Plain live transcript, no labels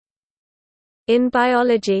In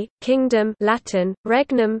biology, kingdom Latin,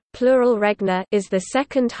 regnum, plural regna is the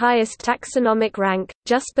second highest taxonomic rank,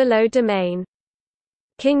 just below domain.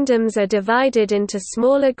 Kingdoms are divided into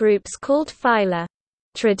smaller groups called phyla.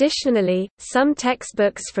 Traditionally, some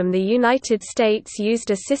textbooks from the United States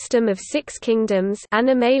used a system of 6 kingdoms: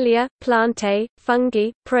 Animalia, Plantae,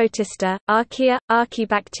 Fungi, Protista, Archaea,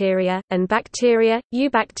 Archaebacteria, and Bacteria,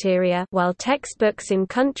 Eubacteria, while textbooks in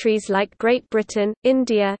countries like Great Britain,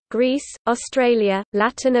 India, Greece, Australia,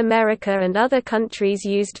 Latin America and other countries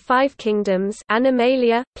used 5 kingdoms: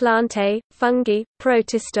 Animalia, Plantae, Fungi,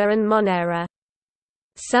 Protista and Monera.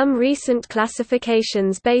 Some recent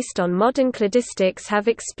classifications based on modern cladistics have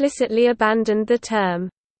explicitly abandoned the term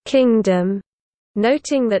kingdom,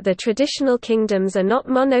 noting that the traditional kingdoms are not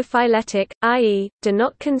monophyletic, i.e., do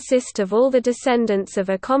not consist of all the descendants of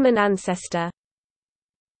a common ancestor.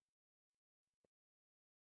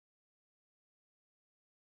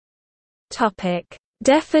 Topic: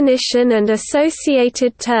 Definition and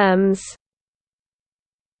associated terms.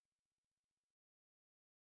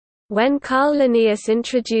 When Carl Linnaeus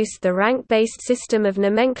introduced the rank-based system of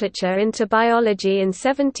nomenclature into biology in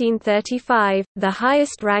 1735, the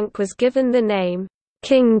highest rank was given the name,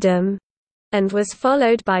 kingdom, and was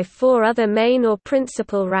followed by 4 other main or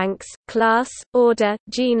principal ranks: class, order,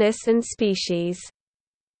 genus and species.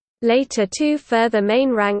 Later 2 further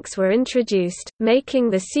main ranks were introduced, making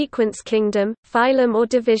the sequence kingdom, phylum or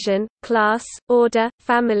division, class, order,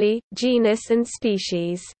 family, genus and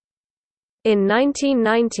species. In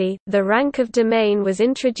 1990, the rank of domain was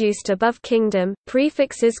introduced above kingdom.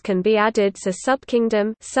 Prefixes can be added to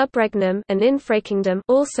subkingdom, subregnum, and infrakingdom,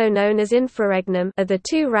 also known as infraregnum, are the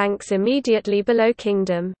 2 ranks immediately below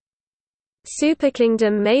kingdom.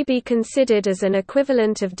 Superkingdom may be considered as an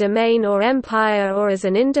equivalent of domain or empire, or as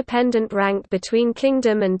an independent rank between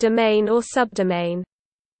kingdom and domain or subdomain.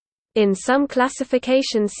 In some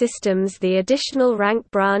classification systems the additional rank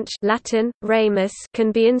branch Latin, ramus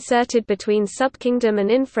can be inserted between subkingdom and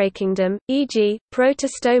infrakingdom, e.g.,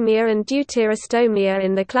 protostomia and deuterostomia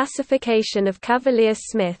in the classification of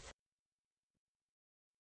Cavalier-Smith.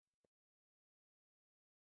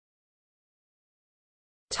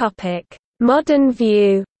 Modern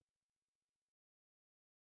view.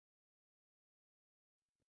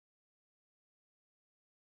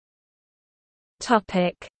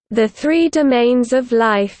 The 3 domains of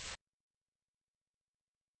life.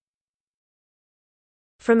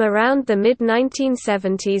 From around the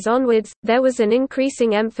mid-1970s onwards, there was an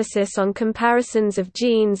increasing emphasis on comparisons of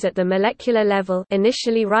genes at the molecular level,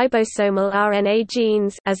 initially ribosomal RNA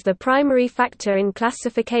genes, as the primary factor in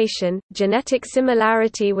classification. Genetic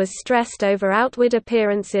similarity was stressed over outward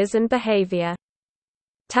appearances and behavior.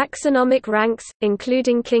 Taxonomic ranks,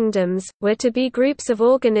 including kingdoms, were to be groups of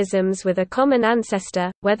organisms with a common ancestor,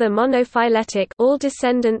 whether monophyletic, all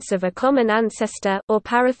descendants of a common ancestor, or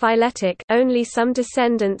paraphyletic, only some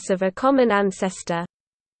descendants of a common ancestor.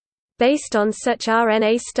 Based on such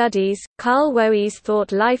RNA studies, Carl Woese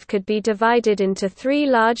thought life could be divided into 3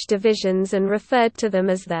 large divisions and referred to them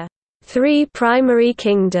as the 3 primary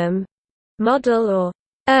kingdom model or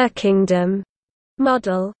Urkingdom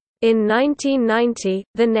model. In 1990,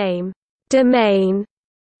 the name, domain,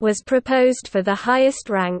 was proposed for the highest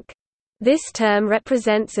rank. This term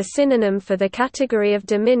represents a synonym for the category of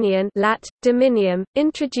dominion Lat. Dominium,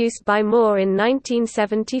 introduced by Moore in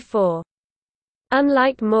 1974.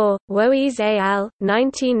 Unlike Moore, Woese al.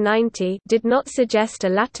 1990 did not suggest a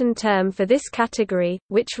Latin term for this category,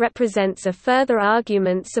 which represents a further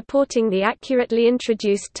argument supporting the accurately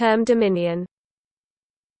introduced term dominion.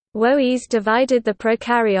 Woese divided the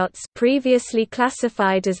prokaryotes, previously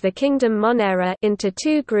classified as the kingdom Monera, into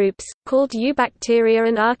 2 groups, called Eubacteria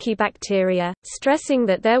and Archaebacteria, stressing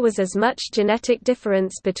that there was as much genetic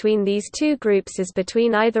difference between these 2 groups as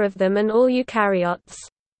between either of them and all eukaryotes.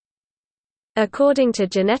 According to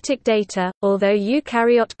genetic data, although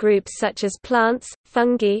eukaryote groups such as plants,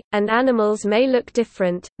 fungi, and animals may look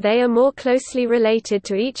different, they are more closely related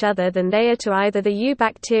to each other than they are to either the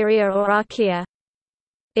Eubacteria or Archaea.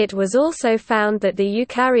 It was also found that the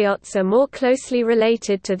eukaryotes are more closely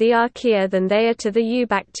related to the Archaea than they are to the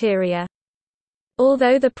Eubacteria.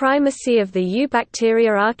 Although the primacy of the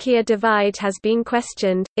Eubacteria-Archaea divide has been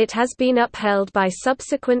questioned, it has been upheld by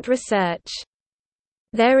subsequent research.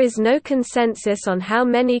 There is no consensus on how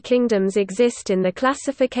many kingdoms exist in the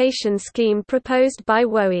classification scheme proposed by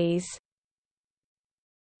Woese.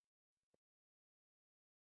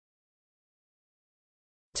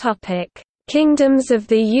 Kingdoms of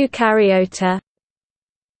the Eukaryota.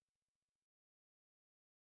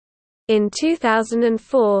 In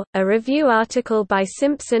 2004, a review article by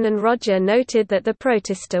Simpson and Roger noted that the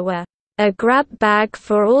Protista were a grab bag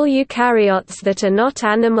for all eukaryotes that are not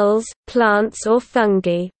animals, plants or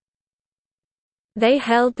fungi. They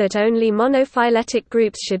held that only monophyletic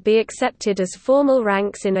groups should be accepted as formal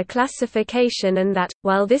ranks in a classification and that,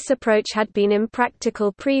 while this approach had been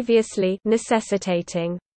impractical previously,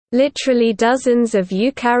 necessitating literally dozens of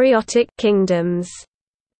eukaryotic kingdoms,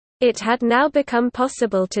 it had now become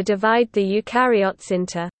possible to divide the eukaryotes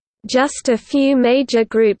into just a few major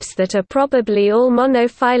groups that are probably all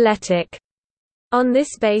monophyletic. On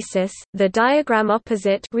this basis, the diagram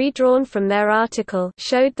opposite, redrawn from their article,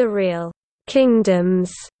 showed the real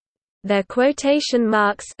kingdoms, their quotation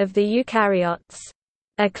marks, of the eukaryotes.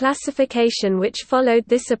 A classification which followed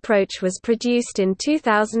this approach was produced in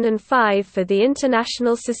 2005 for the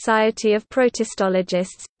International Society of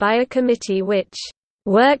Protistologists, by a committee which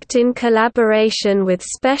worked in collaboration with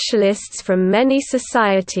specialists from many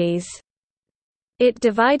societies. It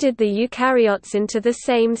divided the eukaryotes into the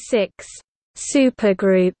same 6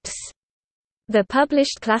 supergroups. The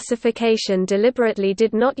published classification deliberately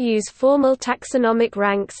did not use formal taxonomic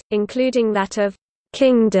ranks, including that of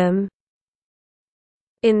kingdom.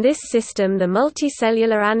 In this system the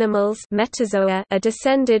multicellular animals metazoa are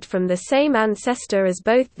descended from the same ancestor as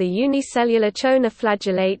both the unicellular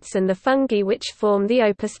chonoflagellates and the fungi which form the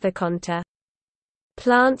Opisthokonta.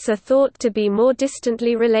 Plants are thought to be more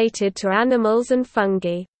distantly related to animals and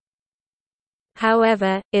fungi.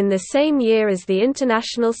 However, in the same year as the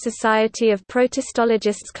International Society of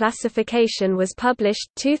Protistologists classification was published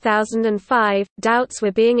 2005, doubts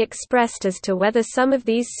were being expressed as to whether some of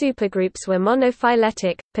these supergroups were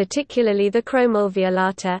monophyletic, particularly the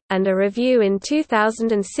Chromalveolata, and a review in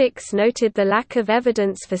 2006 noted the lack of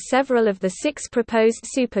evidence for several of the 6 proposed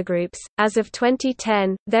supergroups. As of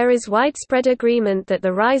 2010, there is widespread agreement that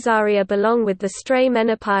the Rhizaria belong with the stray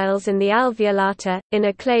menopyles and the Alveolata, in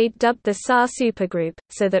a clade dubbed the SAR supergroup,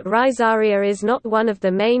 so that Rhizaria is not one of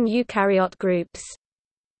the main eukaryote groups.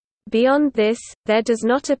 Beyond this, there does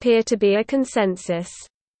not appear to be a consensus.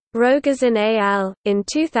 Rogers and al. in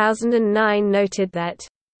 2009 noted that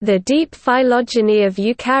the deep phylogeny of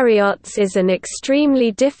eukaryotes is an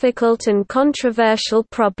extremely difficult and controversial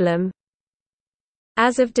problem.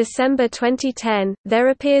 As of December 2010, there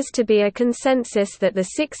appears to be a consensus that the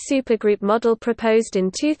 6 supergroup model proposed in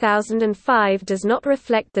 2005 does not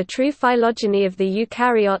reflect the true phylogeny of the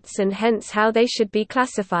eukaryotes and hence how they should be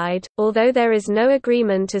classified, although there is no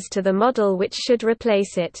agreement as to the model which should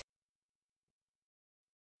replace it.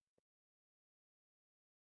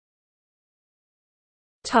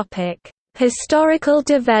 Historical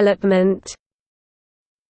development.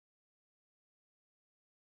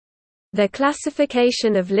 The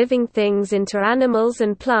classification of living things into animals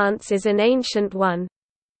and plants is an ancient one.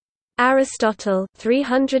 Aristotle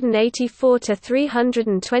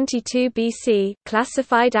 384–322 BC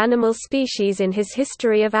classified animal species in his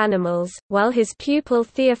History of Animals, while his pupil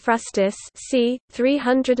Theophrastus c.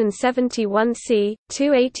 371 c.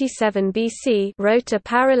 287 BC wrote a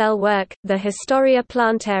parallel work, the Historia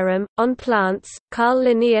Plantarum, on plants. Carl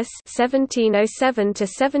Linnaeus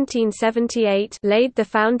 (1707–1778) laid the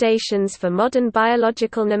foundations for modern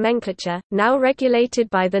biological nomenclature, now regulated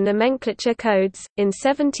by the nomenclature codes, in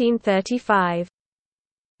 1735.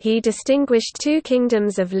 He distinguished 2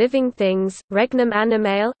 kingdoms of living things, regnum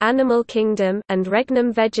animale, animal kingdom, and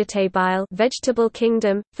regnum vegetabile, vegetable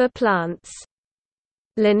kingdom, for plants.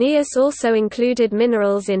 Linnaeus also included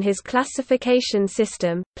minerals in his classification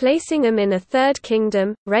system, placing them in a 3rd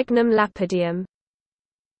kingdom, regnum lapidum.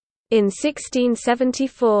 In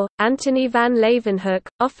 1674, Antony van Leeuwenhoek,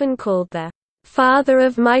 often called the father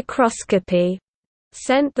of microscopy,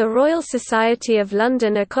 sent the Royal Society of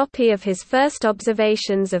London a copy of his first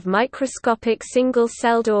observations of microscopic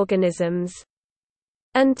single-celled organisms.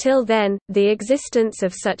 Until then, the existence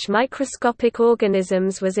of such microscopic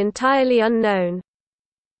organisms was entirely unknown.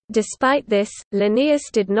 Despite this, Linnaeus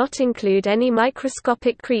did not include any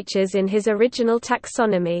microscopic creatures in his original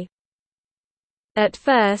taxonomy. At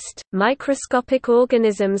first, microscopic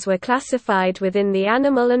organisms were classified within the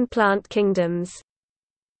animal and plant kingdoms.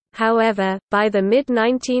 However, by the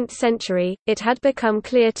mid-19th century, it had become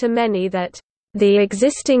clear to many that the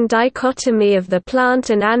existing dichotomy of the plant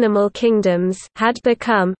and animal kingdoms had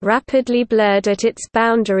become rapidly blurred at its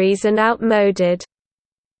boundaries and outmoded.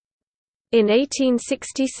 In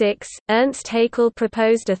 1866, Ernst Haeckel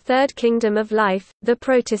proposed a 3rd kingdom of life, the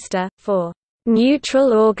Protista, for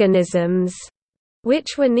neutral organisms,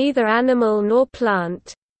 which were neither animal nor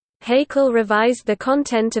plant. Haeckel revised the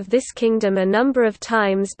content of this kingdom a number of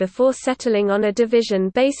times before settling on a division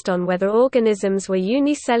based on whether organisms were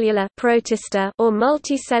unicellular Protista or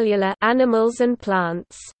multicellular animals and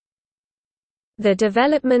plants. The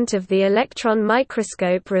development of the electron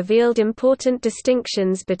microscope revealed important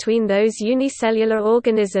distinctions between those unicellular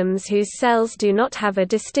organisms whose cells do not have a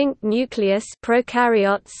distinct nucleus,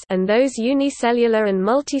 prokaryotes, and those unicellular and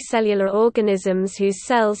multicellular organisms whose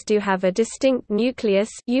cells do have a distinct nucleus,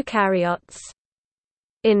 eukaryotes.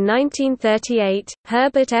 In 1938,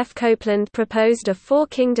 Herbert F. Copeland proposed a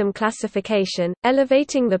four-kingdom classification,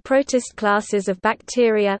 elevating the protist classes of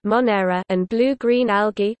bacteria Monera and blue-green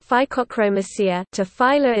algae Phycochromaceae to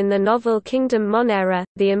phyla in the novel kingdom Monera.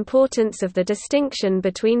 The importance of the distinction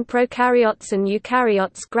between prokaryotes and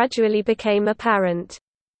eukaryotes gradually became apparent.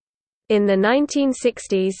 In the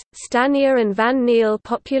 1960s, Stanier and Van Niel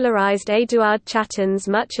popularized Eduard Chatton's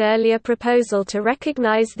much earlier proposal to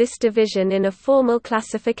recognize this division in a formal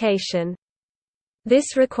classification.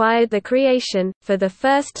 This required the creation, for the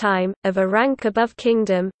first time, of a rank above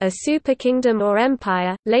kingdom, a superkingdom or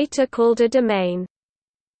empire, later called a domain.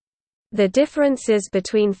 The differences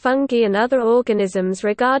between fungi and other organisms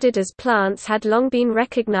regarded as plants had long been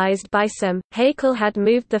recognized by some. Haeckel had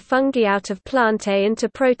moved the fungi out of Plantae into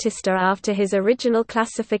Protista after his original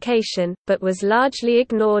classification, but was largely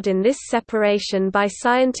ignored in this separation by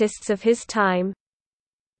scientists of his time.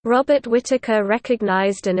 Robert Whittaker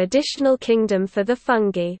recognized an additional kingdom for the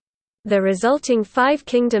fungi. The resulting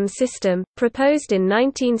five-kingdom system, proposed in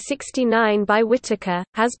 1969 by Whittaker,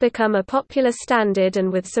 has become a popular standard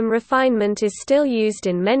and with some refinement is still used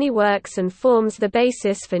in many works and forms the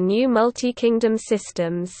basis for new multi-kingdom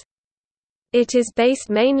systems. It is based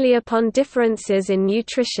mainly upon differences in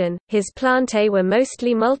nutrition. His Plantae were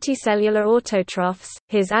mostly multicellular autotrophs,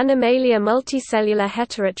 his Animalia multicellular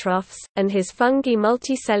heterotrophs, and his fungi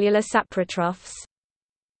multicellular saprotrophs.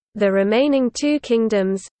 The remaining two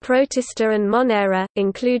kingdoms, Protista and Monera,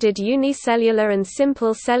 included unicellular and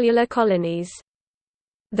simple cellular colonies.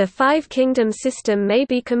 The five-kingdom system may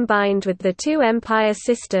be combined with the two-empire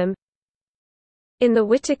system. In the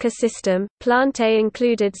Whittaker system, Plantae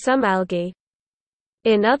included some algae.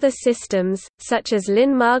 In other systems, such as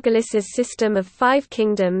Lynn Margulis's system of five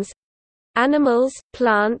kingdoms, animals,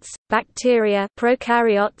 plants, bacteria,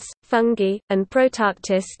 prokaryotes, fungi, and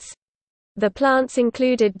protarctists, the plants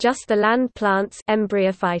included just the land plants,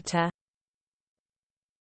 Embryophyta.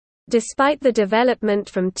 Despite the development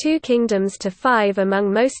from two kingdoms to five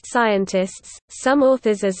among most scientists, some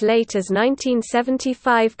authors as late as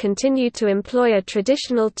 1975 continued to employ a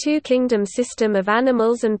traditional two-kingdom system of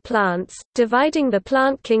animals and plants, dividing the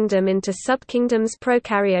plant kingdom into subkingdoms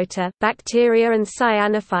Prokaryota, bacteria and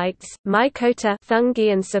cyanophytes, Mycota, fungi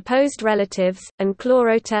and supposed relatives, and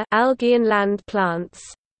Chlorota, algae and land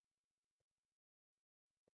plants.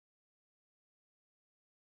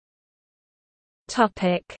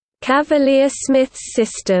 Cavalier-Smith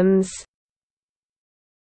systems.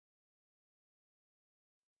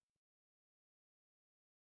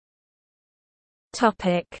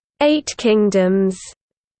 Eight kingdoms.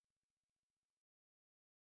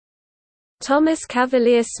 Thomas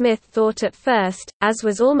Cavalier-Smith thought at first, as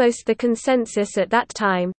was almost the consensus at that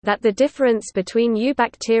time, that the difference between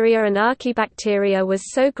eubacteria and archaebacteria was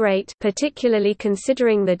so great, particularly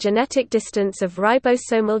considering the genetic distance of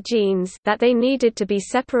ribosomal genes, that they needed to be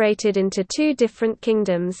separated into two different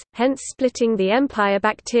kingdoms, hence splitting the empire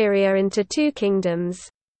bacteria into two kingdoms.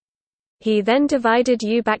 He then divided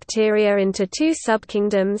eubacteria into two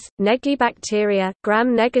subkingdoms, Negibacteria,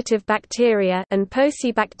 gram-negative bacteria, and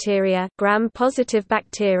Posibacteria, gram-positive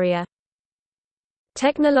bacteria.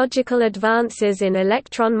 Technological advances in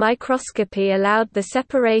electron microscopy allowed the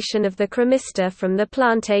separation of the chromista from the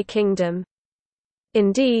Plantae kingdom.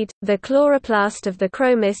 Indeed, the chloroplast of the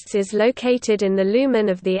chromists is located in the lumen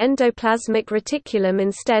of the endoplasmic reticulum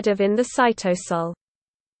instead of in the cytosol.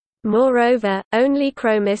 Moreover, only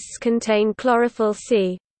chromists contain chlorophyll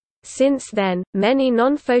C. Since then, many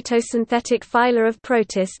non-photosynthetic phyla of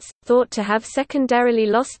protists, thought to have secondarily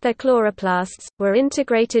lost their chloroplasts, were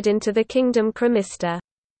integrated into the kingdom Chromista.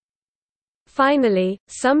 Finally,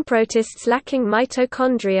 some protists lacking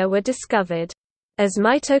mitochondria were discovered. As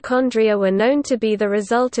mitochondria were known to be the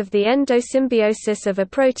result of the endosymbiosis of a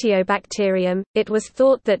proteobacterium, it was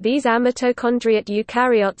thought that these amitochondriate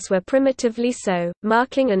eukaryotes were primitively so,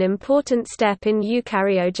 marking an important step in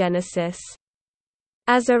eukaryogenesis.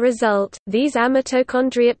 As a result, these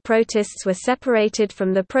amitochondriate protists were separated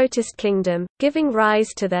from the protist kingdom, giving rise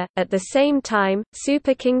to the, at the same time,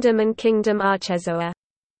 superkingdom and kingdom Archezoa.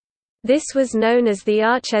 This was known as the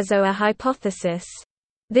Archezoa hypothesis.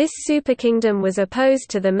 This superkingdom was opposed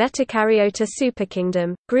to the metakaryota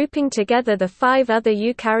superkingdom, grouping together the five other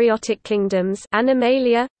eukaryotic kingdoms: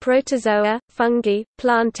 Animalia, Protozoa, Fungi,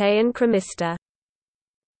 Plantae and Chromista.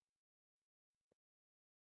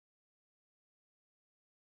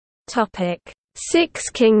 Six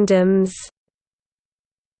kingdoms.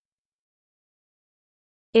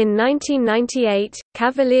 In 1998,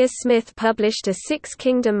 Cavalier-Smith published a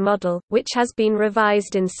six-kingdom model, which has been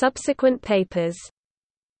revised in subsequent papers.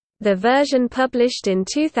 The version published in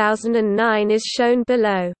 2009 is shown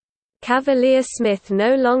below. Cavalier-Smith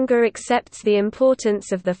no longer accepts the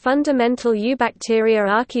importance of the fundamental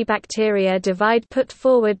Eukaryota-Archaebacteria divide put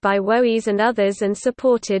forward by Woese and others and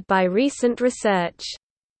supported by recent research.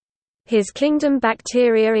 His kingdom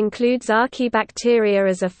bacteria includes Archaebacteria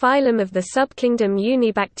as a phylum of the subkingdom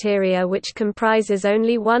Unibacteria, which comprises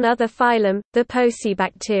only one other phylum, the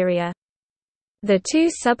Posibacteria. The two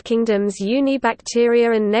subkingdoms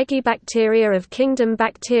Unibacteria and Negibacteria of kingdom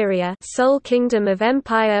Bacteria, sole kingdom of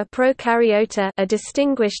empire Prokaryota, are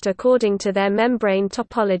distinguished according to their membrane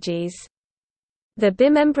topologies. The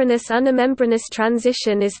bimembranous-unimembranous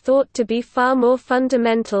transition is thought to be far more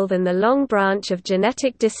fundamental than the long branch of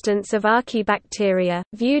genetic distance of Archaebacteria,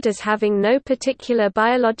 viewed as having no particular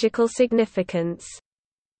biological significance.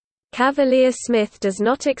 Cavalier-Smith does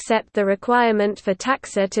not accept the requirement for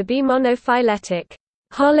taxa to be monophyletic,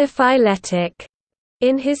 holophyletic,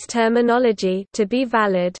 in his terminology, to be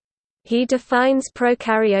valid. He defines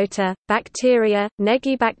prokaryota, bacteria,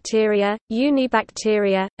 negibacteria,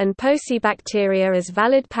 unibacteria, and posibacteria as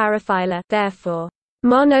valid paraphyla, therefore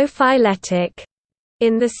monophyletic,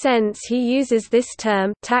 in the sense he uses this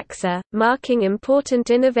term taxa, marking important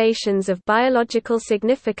innovations of biological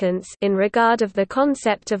significance in regard of the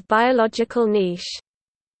concept of biological niche.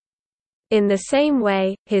 In the same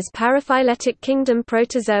way, his paraphyletic kingdom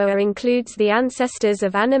Protozoa includes the ancestors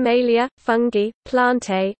of Animalia, fungi,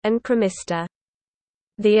 plantae, and Chromista.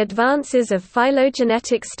 The advances of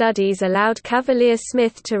phylogenetic studies allowed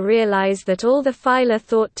Cavalier-Smith to realize that all the phyla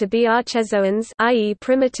thought to be archezoans, i.e.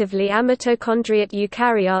 primitively amitochondriate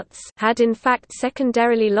eukaryotes, had in fact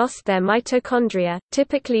secondarily lost their mitochondria,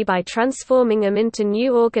 typically by transforming them into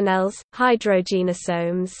new organelles,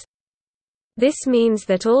 hydrogenosomes. This means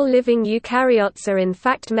that all living eukaryotes are in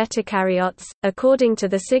fact metakaryotes, according to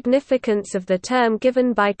the significance of the term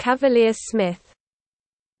given by Cavalier-Smith.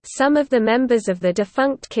 Some of the members of the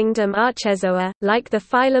defunct kingdom Archezoa, like the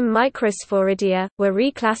phylum Microsporidia, were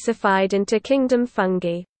reclassified into kingdom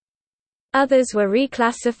Fungi. Others were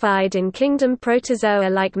reclassified in kingdom Protozoa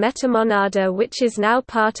like Metamonada, which is now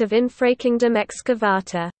part of infrakingdom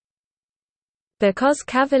Excavata. Because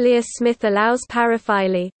Cavalier-Smith allows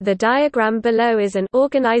paraphyly, the diagram below is an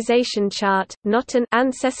organization chart, not an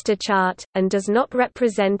ancestor chart, and does not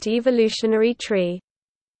represent evolutionary tree.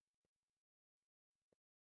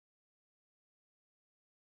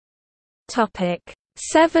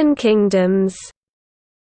 Seven kingdoms.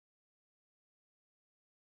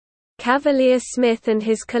 Cavalier-Smith and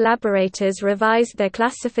his collaborators revised their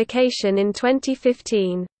classification in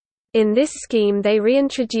 2015. In this scheme they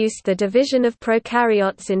reintroduced the division of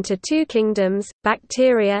prokaryotes into two kingdoms,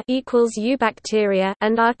 bacteria equals eubacteria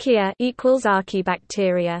and archaea equals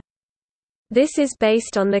archaebacteria. This is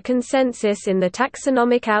based on the consensus in the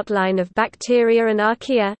taxonomic outline of bacteria and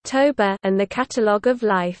archaea (TOBA) and the Catalogue of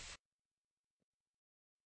Life.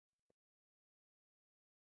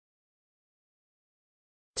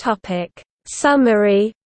 Topic: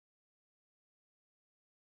 Summary.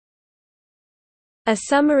 A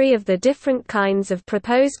summary of the different kinds of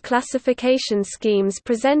proposed classification schemes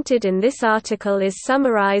presented in this article is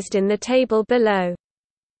summarized in the table below.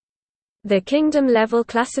 The kingdom-level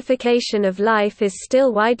classification of life is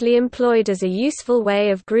still widely employed as a useful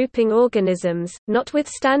way of grouping organisms,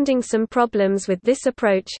 notwithstanding some problems with this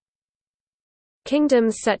approach.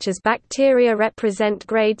 Kingdoms such as bacteria represent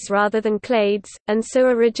grades rather than clades, and so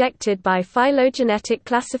are rejected by phylogenetic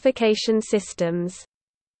classification systems.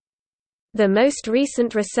 The most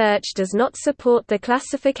recent research does not support the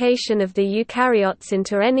classification of the eukaryotes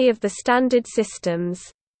into any of the standard systems.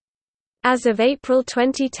 As of April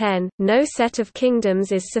 2010, no set of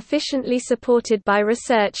kingdoms is sufficiently supported by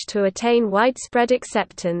research to attain widespread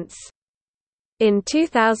acceptance. In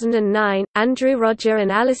 2009, Andrew Roger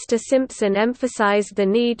and Alistair Simpson emphasized the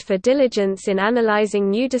need for diligence in analyzing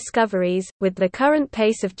new discoveries. With the current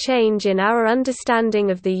pace of change in our understanding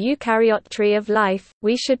of the eukaryote tree of life,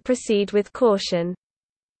 we should proceed with caution.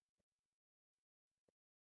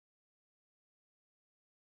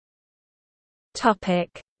 Topic: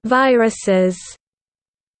 Viruses.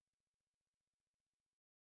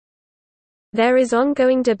 There is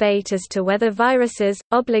ongoing debate as to whether viruses,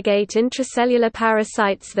 obligate intracellular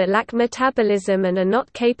parasites that lack metabolism and are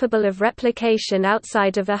not capable of replication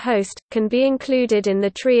outside of a host, can be included in the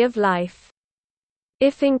tree of life.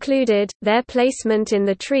 If included, their placement in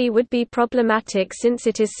the tree would be problematic since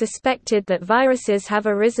it is suspected that viruses have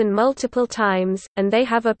arisen multiple times, and they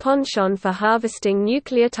have a penchant for harvesting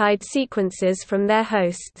nucleotide sequences from their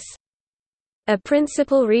hosts. A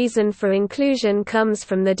principal reason for inclusion comes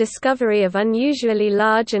from the discovery of unusually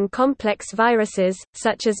large and complex viruses,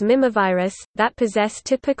 such as mimivirus, that possess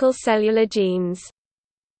typical cellular genes.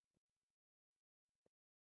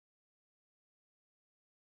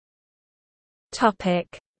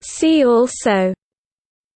 See also: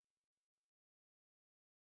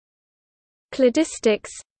 Cladistics,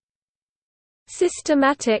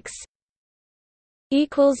 Systematics.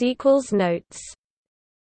 Notes